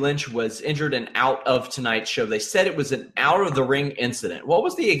that Becky Lynch was injured and out of tonight's show. They said it was an out-of-the-ring incident. What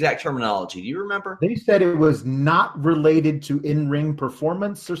was the exact terminology? Do you remember? They said it was not related to in-ring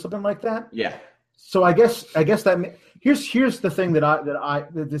performance or something like that. Yeah. So I guess that here's the thing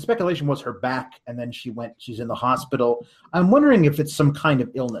the speculation was her back, and then she's in the hospital. I'm wondering if it's some kind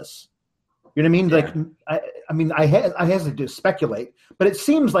of illness. You know what I mean? Yeah. I hesitate to speculate, but it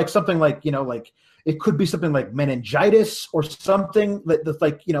seems like something like it could be something like meningitis or something that's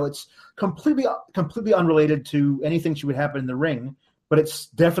it's completely unrelated to anything she would happen in the ring, but it's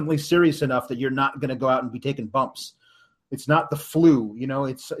definitely serious enough that you're not going to go out and be taking bumps. It's not the flu,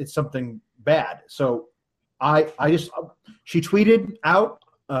 it's something bad. So she tweeted out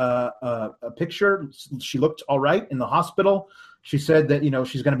a picture. She looked all right in the hospital. She said that,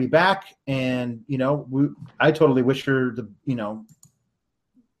 she's going to be back, and, I totally wish her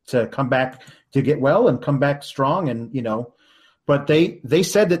to come back to get well and come back strong. And, but they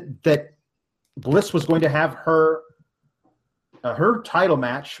said that Bliss was going to have her title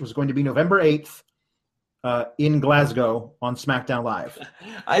match was going to be November 8th in Glasgow on SmackDown Live.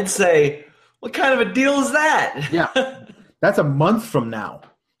 I'd say, what kind of a deal is that? Yeah. That's a month from now.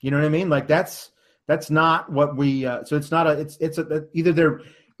 You know what I mean? Like that's not what we. So it's not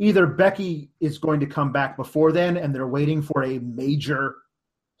either Becky is going to come back before then, and they're waiting for a major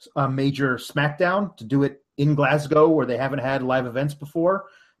SmackDown to do it in Glasgow where they haven't had live events before.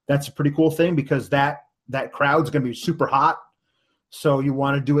 That's a pretty cool thing because that crowd's going to be super hot. So you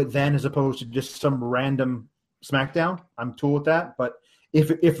want to do it then as opposed to just some random SmackDown. I'm cool with that. But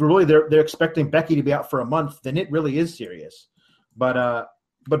if really they're expecting Becky to be out for a month, then it really is serious. But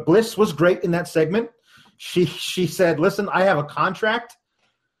Bliss was great in that segment. She said, "Listen, I have a contract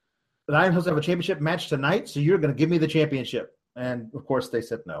that I'm supposed to have a championship match tonight, so you're going to give me the championship." And, of course, they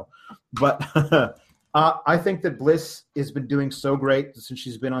said no. But I think that Bliss has been doing so great since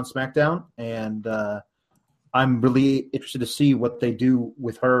she's been on SmackDown, and I'm really interested to see what they do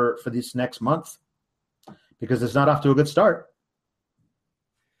with her for this next month because it's not off to a good start.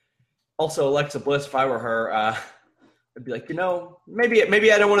 Also, Alexa Bliss, if I were her, I'd be like,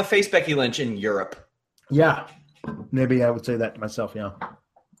 maybe I don't want to face Becky Lynch in Europe. Yeah, maybe I would say that to myself, yeah.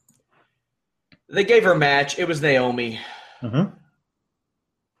 They gave her a match. It was Naomi. Mm-hmm.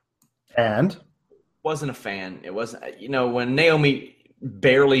 And? Wasn't a fan. It wasn't, when Naomi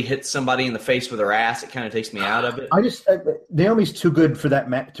barely hits somebody in the face with her ass, it kind of takes me out of it. Naomi's too good for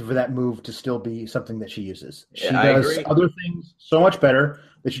that move to still be something that she uses. She Yeah, does other things so much better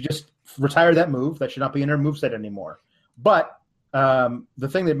that she just retire that move. That should not be in her moveset anymore. But the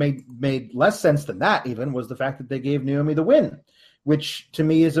thing that made less sense than that even was the fact that they gave Naomi the win, which to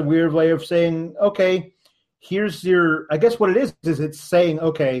me is a weird way of saying, okay, here's I guess what it is it's saying,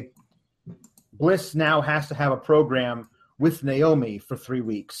 okay, Bliss now has to have a program with Naomi for 3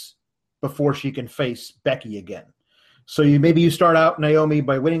 weeks before she can face Becky again. So maybe you start out Naomi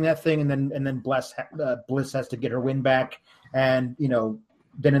by winning that thing, and then Bliss has to get her win back, and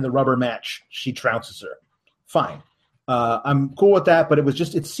then in the rubber match she trounces her. Fine. I'm cool with that, but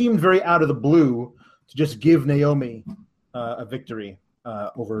it seemed very out of the blue to just give Naomi a victory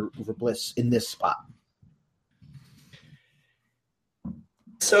over Bliss in this spot.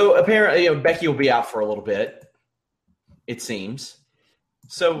 So apparently, Becky will be out for a little bit, it seems.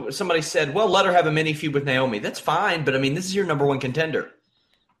 So somebody said, well, let her have a mini feud with Naomi. That's fine, but this is your number one contender.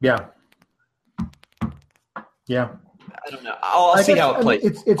 Yeah. Yeah. I don't know. I'll see how it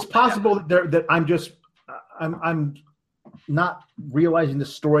plays. It's possible that I'm not realizing the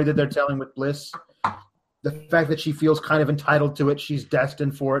story that they're telling with Bliss. The fact that she feels kind of entitled to it, she's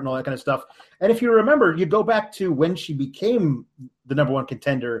destined for it and all that kind of stuff. And if you remember, you go back to when she became the number one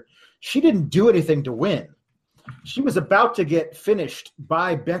contender, she didn't do anything to win. She was about to get finished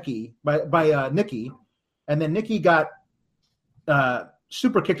by Nikki, and then Nikki got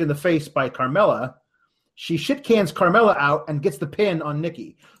super kicked in the face by Carmella. She shit cans Carmella out and gets the pin on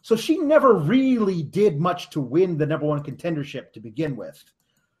Nikki. So she never really did much to win the number one contendership to begin with.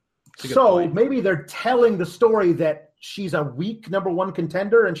 So maybe they're telling the story that she's a weak number one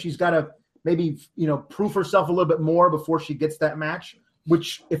contender and she's got to maybe, prove herself a little bit more before she gets that match,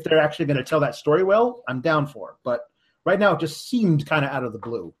 which if they're actually going to tell that story well, I'm down for. But right now it just seemed kind of out of the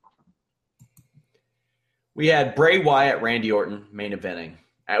blue. We had Bray Wyatt, Randy Orton main eventing.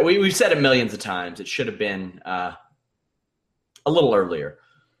 We've said it millions of times. It should have been a little earlier.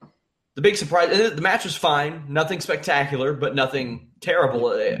 The big surprise, the match was fine. Nothing spectacular, but nothing terrible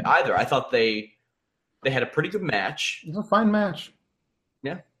either. I thought they had a pretty good match. It was a fine match.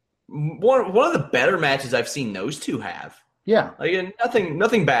 Yeah. One of the better matches I've seen those two have. Yeah. Like,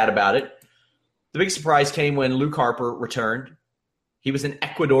 nothing bad about it. The big surprise came when Luke Harper returned. He was in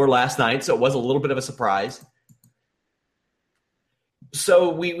Ecuador last night, so it was a little bit of a surprise. So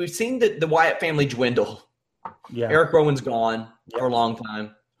we've seen the Wyatt family dwindle. Yeah. Eric Rowan's gone for a long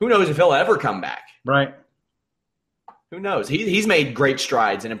time. Who knows if he'll ever come back? Right. Who knows? He's made great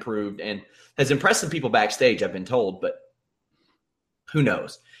strides and improved and has impressed some people backstage, I've been told, but who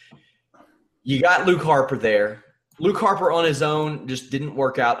knows? You got Luke Harper there. Luke Harper on his own just didn't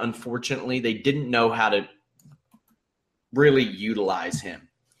work out, unfortunately. They didn't know how to really utilize him.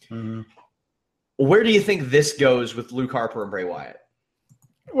 Mm-hmm. Where do you think this goes with Luke Harper and Bray Wyatt?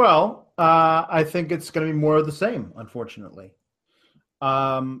 Well, I think it's going to be more of the same, unfortunately.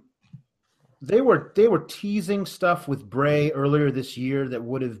 They were teasing stuff with Bray earlier this year that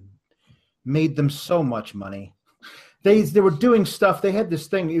would have made them so much money. They were doing stuff. They had this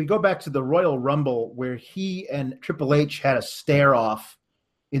thing. You go back to the Royal Rumble where he and Triple H had a stare off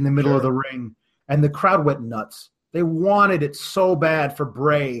in the middle of the ring, and the crowd went nuts. They wanted it so bad for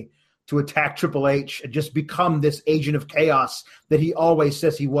Bray to attack Triple H and just become this agent of chaos that he always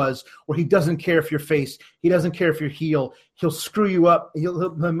says he was, where he doesn't care if you're face, he doesn't care if you're heel, he'll screw you up, he'll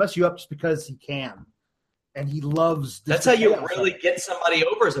mess you up just because he can. And he loves this. That's how you really get somebody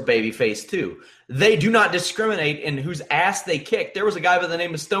over as a babyface, too. They do not discriminate in whose ass they kick. There was a guy by the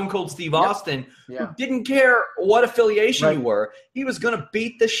name of Stone Cold Steve Austin who didn't care what affiliation you were. He was going to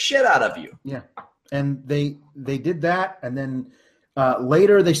beat the shit out of you. Yeah. And they did that, and then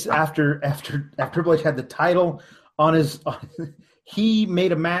later after Triple H had the title he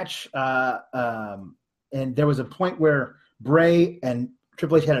made a match, and there was a point where Bray and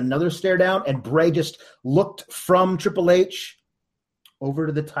Triple H had another stare down, and Bray just looked from Triple H over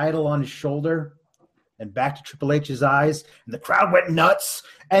to the title on his shoulder and back to Triple H's eyes, and the crowd went nuts.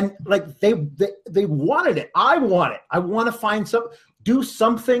 And like they wanted it. I want it. I want to do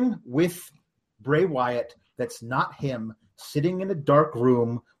something with Bray Wyatt that's not him sitting in a dark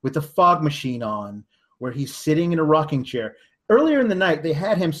room with a fog machine on, where he's sitting in a rocking chair. Earlier in the night, they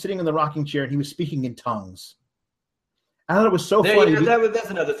had him sitting in the rocking chair, and he was speaking in tongues. I thought it was so funny.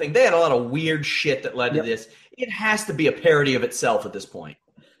 That's another thing. They had a lot of weird shit that led to this. It has to be a parody of itself at this point.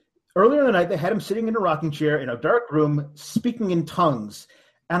 Earlier in the night, they had him sitting in a rocking chair in a dark room, speaking in tongues.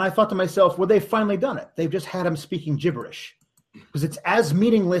 And I thought to myself, well, they've finally done it. They've just had him speaking gibberish. Because it's as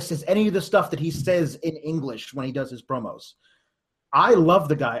meaningless as any of the stuff that he says in English when he does his promos. I love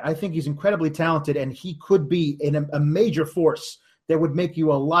the guy. I think he's incredibly talented, and he could be a major force that would make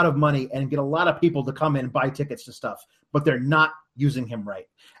you a lot of money and get a lot of people to come in and buy tickets to stuff. But they're not using him right.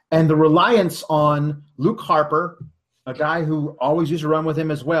 And the reliance on Luke Harper, a guy who always used to run with him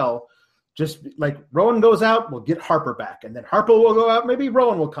as well, just like Rowan goes out, we'll get Harper back. And then Harper will go out, maybe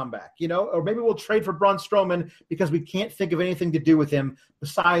Rowan will come back, or maybe we'll trade for Braun Strowman because we can't think of anything to do with him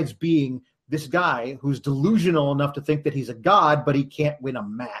besides being this guy who's delusional enough to think that he's a god, but he can't win a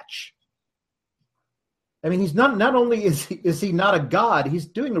match. I mean, he's not only is he not a god, he's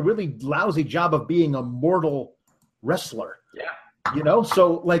doing a really lousy job of being a mortal wrestler. Yeah.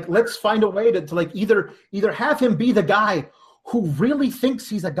 So like, let's find a way to like either have him be the guy who really thinks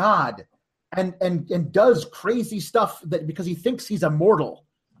he's a god and does crazy stuff that because he thinks he's immortal.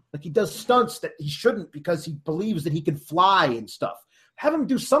 Like he does stunts that he shouldn't because he believes that he can fly and stuff. Have him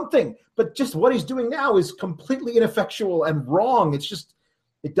do something, but just what he's doing now is completely ineffectual and wrong. It's just,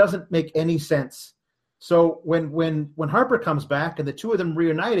 it doesn't make any sense. So when Harper comes back and the two of them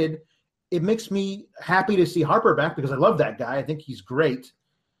reunited, it makes me happy to see Harper back because I love that guy. I think he's great.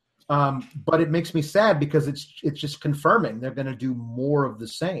 But it makes me sad because it's just confirming they're going to do more of the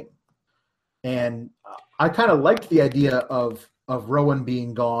same. And I kind of liked the idea of Rowan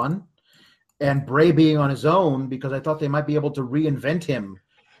being gone and Bray being on his own because I thought they might be able to reinvent him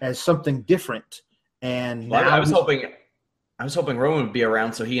as something different. And well, I was hoping Rowan would be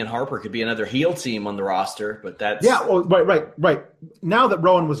around so he and Harper could be another heel team on the roster, but that's right. Now that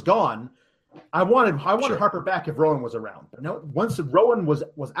Rowan was gone, I wanted Harper back if Rowan was around. But now, once Rowan was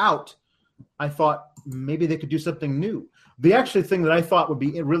out, I thought maybe they could do something new. The actual thing that I thought would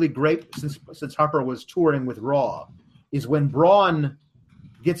be really great since Harper was touring with Raw is when Braun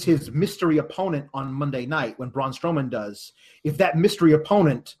gets his mystery opponent on Monday night when Braun Strowman does, if that mystery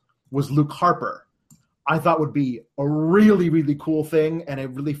opponent was Luke Harper, I thought would be a really, really cool thing and a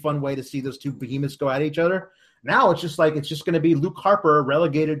really fun way to see those two behemoths go at each other. Now it's just going to be Luke Harper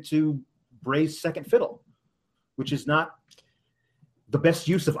relegated to Bray's second fiddle, which is not the best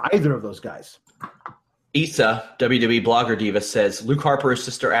use of either of those guys. Issa, WWE blogger diva, says, Luke Harper is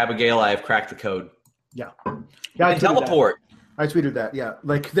Sister Abigail. I have cracked the code. Yeah. I teleport. I tweeted that, yeah.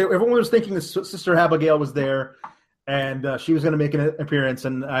 Like, everyone was thinking that Sister Abigail was there, and she was going to make an appearance,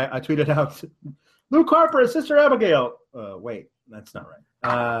 and I tweeted out, Luke Harper is Sister Abigail. Wait, that's not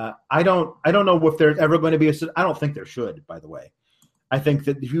right. I don't know if there's ever going to be I don't think there should, by the way. I think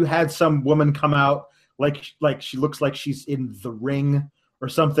that if you had some woman come out like she looks like she's in The Ring or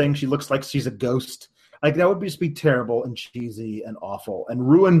something, she looks like she's a ghost, like that would just be terrible and cheesy and awful and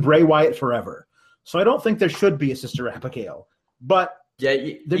ruin Bray Wyatt forever. So I don't think there should be a Sister Abigail. But yeah,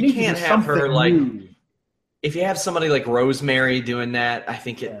 you can't have her like new. If you have somebody like Rosemary doing that, I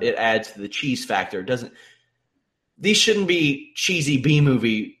think it adds to the cheese factor. It doesn't. These shouldn't be cheesy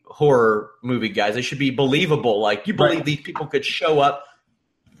B-movie horror movie guys. They should be believable. Like you believe these people could show up.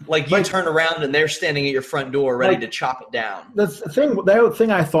 Like you turn around and they're standing at your front door ready to chop it down. That's the thing. The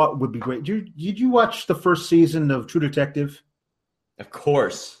thing I thought would be great. Did you watch the first season of True Detective? Of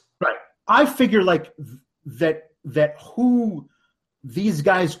course. Right. I figure like that who these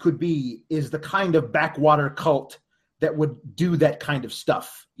guys could be is the kind of backwater cult that would do that kind of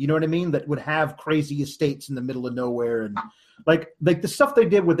stuff. You know what I mean? That would have crazy estates in the middle of nowhere. And like the stuff they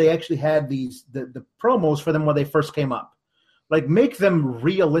did where they actually had the promos for them when they first came up. Like make them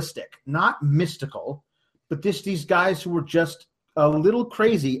realistic, not mystical, but these guys who were just a little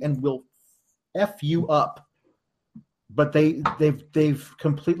crazy and will F you up. But they've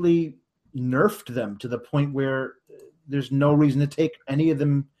completely nerfed them to the point where there's no reason to take any of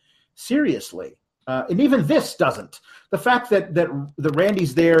them seriously. And even this doesn't. The fact that the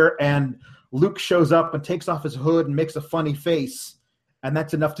Randy's there and Luke shows up and takes off his hood and makes a funny face, and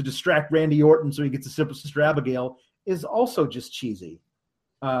that's enough to distract Randy Orton so he gets a simple Sister Abigail, is also just cheesy.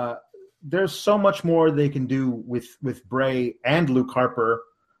 There's so much more they can do with Bray and Luke Harper,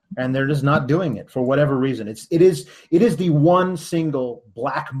 and they're just not doing it for whatever reason. It is the one single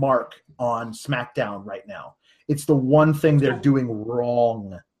black mark on SmackDown right now. It's the one thing they're doing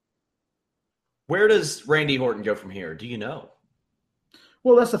wrong. Where does Randy Orton go from here? Do you know?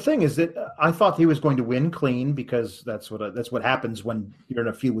 Well, that's the thing is that I thought he was going to win clean because that's what happens when you're in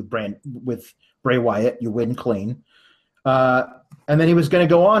a feud with Bray Wyatt. You win clean. And then he was going to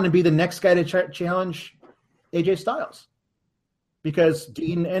go on and be the next guy to challenge AJ Styles because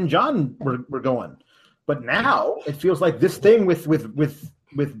Dean and John were going. But now it feels like this thing with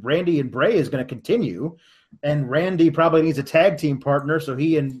Randy and Bray is going to continue. And Randy probably needs a tag team partner so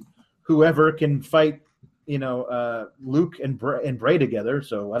he and whoever can fight, Luke and Bray together.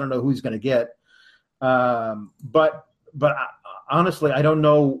 So I don't know who he's going to get. But honestly, I don't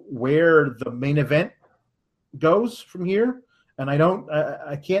know where the main event goes from here. And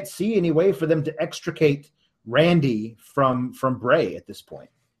I can't see any way for them to extricate Randy from Bray at this point.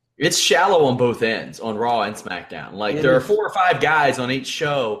 It's shallow on both ends, on Raw and SmackDown. Like there are 4 or 5 guys on each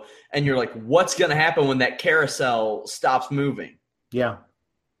show, and you're like, what's going to happen when that carousel stops moving? Yeah.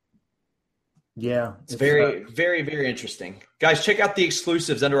 Yeah. It's very, very, very interesting. Guys, check out the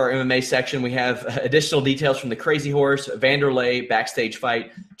exclusives under our MMA section. We have additional details from the Crazy Horse, Vanderlei backstage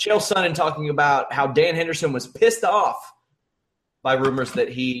fight, Chael Sonnen talking about how Dan Henderson was pissed off by rumors that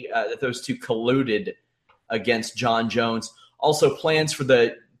that those two colluded against John Jones. Also plans for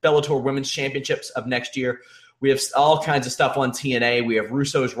the Bellator Women's Championships of next year. We have all kinds of stuff on TNA. We have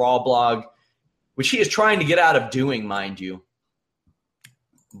Russo's Raw blog, which he is trying to get out of doing, mind you.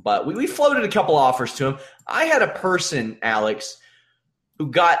 But we floated a couple offers to him. I had a person, Alex,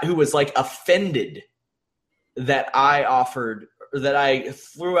 who was like offended that I offered, or that I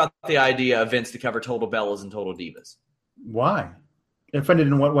threw out the idea of Vince to cover Total Bellas and Total Divas. Why? Offended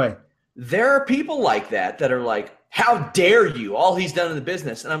in what way? There are people like that are like, how dare you? All he's done in the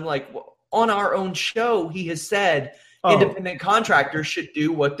business. And I'm like, well, on our own show, he has said independent contractors should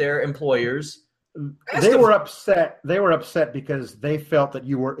do what their employers They were upset. They were upset because they felt that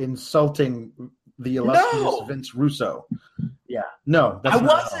you were insulting the illustrious Vince Russo. Yeah, no, I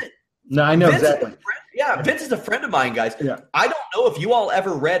wasn't. No, I know Vince exactly. Vince is a friend of mine, guys. Yeah. I don't know if you all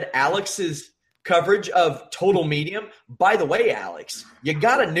ever read Alex's coverage of Total Medium. By the way, Alex, you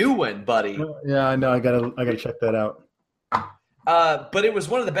got a new one, buddy. Yeah, I know. I gotta check that out. But it was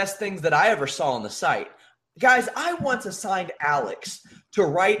one of the best things that I ever saw on the site. Guys, I once assigned Alex to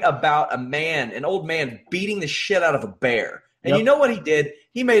write about an old man beating the shit out of a bear. And you know what he did?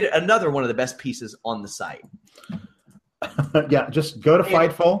 He made another one of the best pieces on the site. Yeah, just go to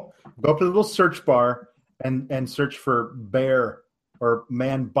Fightful, go up to the little search bar, and search for bear or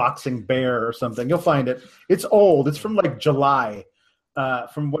man boxing bear or something. You'll find it. It's old. It's from like July,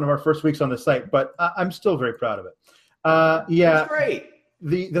 from one of our first weeks on the site, but I'm still very proud of it. Yeah, that's great.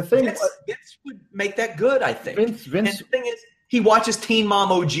 The thing Vince would make that good, I think. Vince. And the thing is, he watches Teen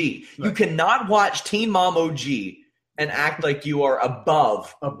Mom OG. Right. You cannot watch Teen Mom OG and act like you are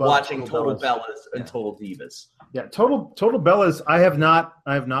above watching Total Bellas and Total Divas. Yeah, Total Bellas. I have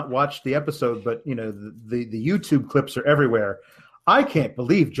not watched the episode, but the YouTube clips are everywhere. I can't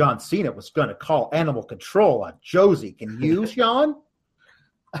believe John Cena was going to call animal control on Josie. Can you, Sean?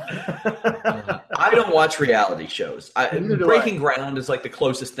 I don't watch reality shows. Breaking Ground is like the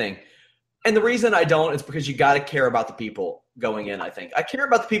closest thing. And the reason I don't is because you got to care about the people going in, I think. I care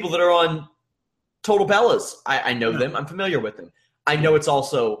about the people that are on Total Bellas. I know them. I'm familiar with them. I know it's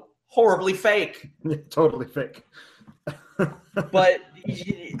also horribly fake. Totally fake. But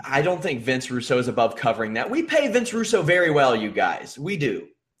I don't think Vince Russo is above covering that. We pay Vince Russo very well, you guys. We do.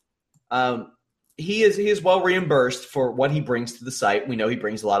 He is well reimbursed for what he brings to the site. We know he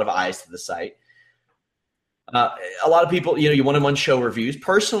brings a lot of eyes to the site. A lot of people, you want him on show reviews.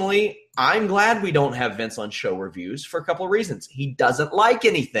 Personally, I'm glad we don't have Vince on show reviews for a couple of reasons. He doesn't like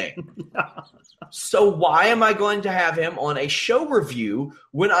anything. So why am I going to have him on a show review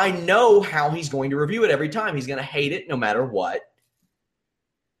when I know how he's going to review it every time? He's going to hate it no matter what.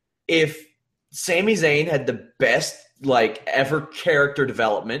 If Sami Zayn had the best ever character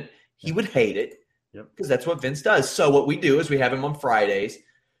development, he would hate it because that's what Vince does. So what we do is we have him on Fridays,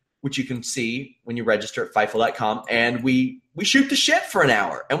 which you can see when you register at Fightful.com, and we shoot the shit for an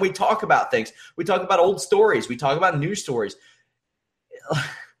hour, and we talk about things. We talk about old stories. We talk about news stories.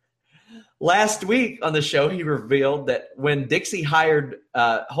 Last week on the show, he revealed that when Dixie hired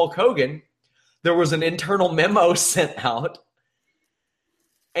Hulk Hogan, there was an internal memo sent out,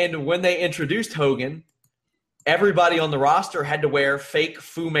 and when they introduced Hogan, everybody on the roster had to wear fake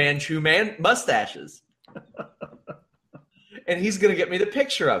Fu Manchu mustaches. And he's going to get me the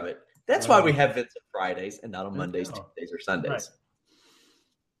picture of it. That's why we have Vince on Fridays and not on Mondays, Tuesdays, or Sundays.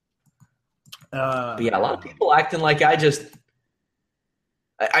 Right. But yeah, a lot of people acting like I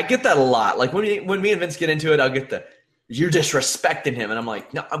get that a lot. Like when me and Vince get into it, I'll get you're disrespecting him. And I'm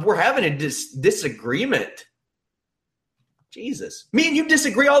like, no, we're having a disagreement. Jesus. Me and you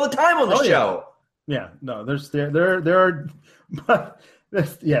disagree all the time on the show. Yeah, no, there are, but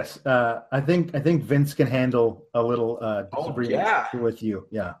yes, I think Vince can handle a little disagreement with you.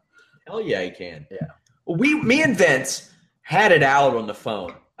 Yeah, hell yeah, he can. Yeah, me and Vince had it out on the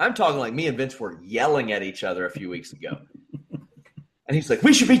phone. I'm talking like me and Vince were yelling at each other a few weeks ago, and he's like,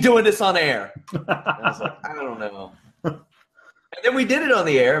 "We should be doing this on air." And I was like, "I don't know." And then we did it on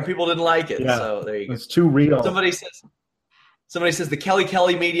the air, and people didn't like it. Yeah, so there you go. It's too real. Somebody says the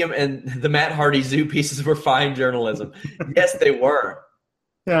Kelly medium and the Matt Hardy Zoo pieces were fine journalism. Yes, they were.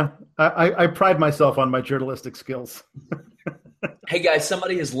 Yeah, I pride myself on my journalistic skills. Hey, guys,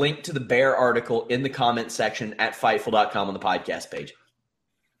 somebody has linked to the Bear article in the comment section at Fightful.com on the podcast page.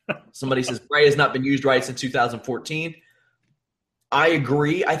 Somebody says Bray has not been used right since 2014. I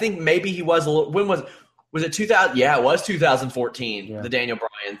agree. I think maybe he was a little – when was it 2000? Yeah, it was 2014, the Daniel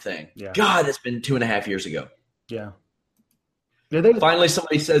Bryan thing. Yeah. God, that's been 2.5 years ago. Yeah. Finally,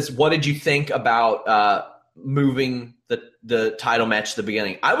 somebody says, what did you think about moving the title match to the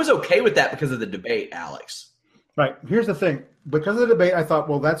beginning? I was okay with that because of the debate, Alex. Right. Here's the thing. Because of the debate, I thought,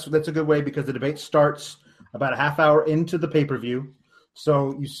 well, that's a good way because the debate starts about a half hour into the pay-per-view.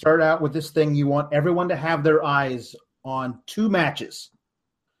 So you start out with this thing. You want everyone to have their eyes on two matches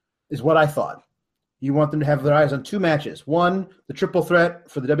is what I thought. You want them to have their eyes on two matches. One, the triple threat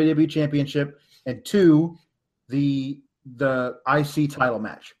for the WWE Championship, and two, the IC title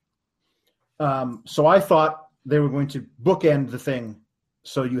match. So I thought they were going to bookend the thing.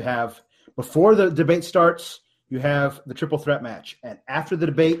 So you have, before the debate starts, you have the triple threat match. And after the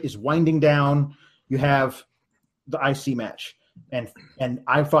debate is winding down, you have the IC match. And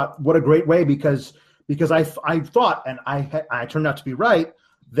I thought, what a great way, because I thought, and I turned out to be right,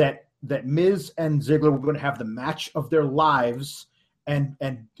 that Miz and Ziggler were going to have the match of their lives, and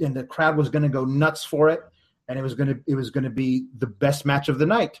the crowd was going to go nuts for it. And it was going to be the best match of the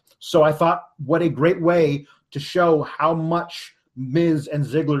night. So I thought, what a great way to show how much Miz and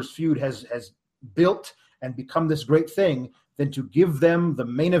Ziggler's feud has built and become this great thing, than to give them the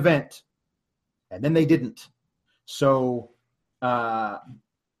main event, and then they didn't. So I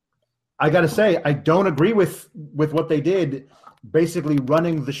got to say, I don't agree with what they did, basically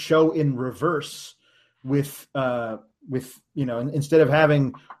running the show in reverse with with, instead of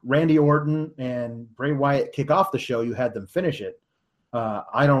having Randy Orton and Bray Wyatt kick off the show, you had them finish it.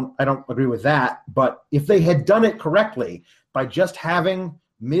 I don't agree with that. But if they had done it correctly by just having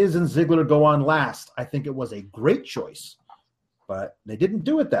Miz and Ziggler go on last, I think it was a great choice. But they didn't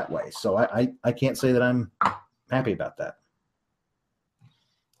do it that way. So I can't say that I'm happy about that.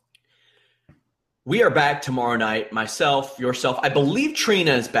 We are back tomorrow night. Myself, yourself. I believe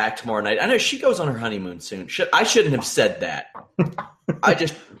Trina is back tomorrow night. I know she goes on her honeymoon soon. I shouldn't have said that.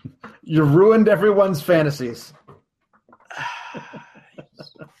 You ruined everyone's fantasies.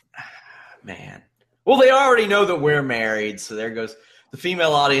 Man. Well, they already know that we're married, so there goes. The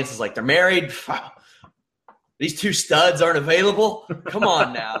female audience is like, they're married? These two studs aren't available? Come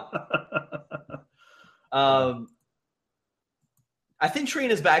on now. I think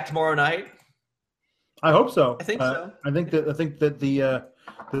Trina's back tomorrow night. I hope so. I think so. I think that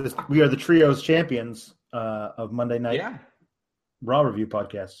we are the Trios champions of Monday Night Raw Review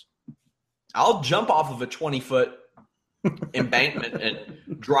podcasts. I'll jump off of a 20-foot embankment and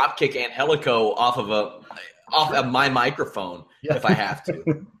drop kick Angelico off of my microphone if I have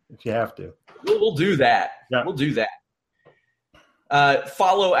to. If you have to. We'll do that. Yeah. We'll do that.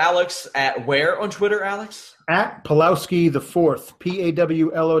 Follow Alex at where on Twitter, Alex? At Pawlowski the Fourth, PAWLOWSKITHE,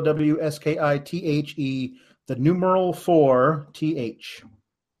 the numeral 4TH.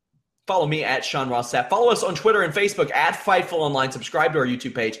 Follow me at Sean Ross Sapp. Follow us on Twitter and Facebook at Fightful Online. Subscribe to our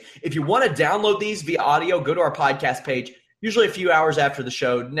YouTube page. If you want to download these via audio, go to our podcast page. Usually a few hours after the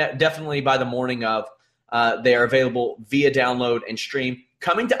show, definitely by the morning of. They are available via download and stream.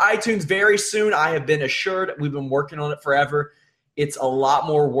 Coming to iTunes very soon, I have been assured. We've been working on it forever. It's a lot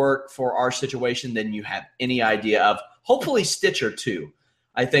more work for our situation than you have any idea of. Hopefully Stitcher too.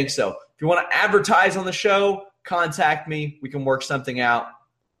 I think so. If you want to advertise on the show, contact me. We can work something out.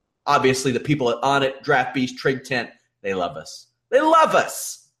 Obviously, the people at On It, Draft Beast, Trig Tent, they love us. They love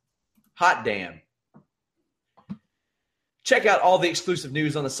us. Hot damn. Check out all the exclusive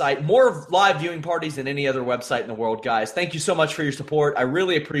news on the site. More live viewing parties than any other website in the world, guys. Thank you so much for your support. I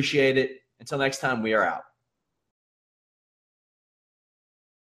really appreciate it. Until next time, we are out.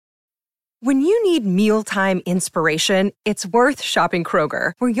 When you need mealtime inspiration, it's worth shopping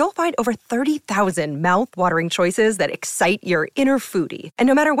Kroger, where you'll find over 30,000 mouth-watering choices that excite your inner foodie. And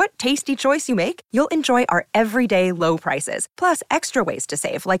no matter what tasty choice you make, you'll enjoy our everyday low prices, plus extra ways to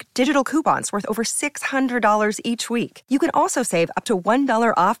save, like digital coupons worth over $600 each week. You can also save up to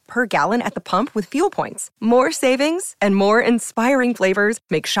 $1 off per gallon at the pump with fuel points. More savings and more inspiring flavors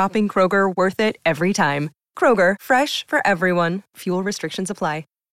make shopping Kroger worth it every time. Kroger, fresh for everyone. Fuel restrictions apply.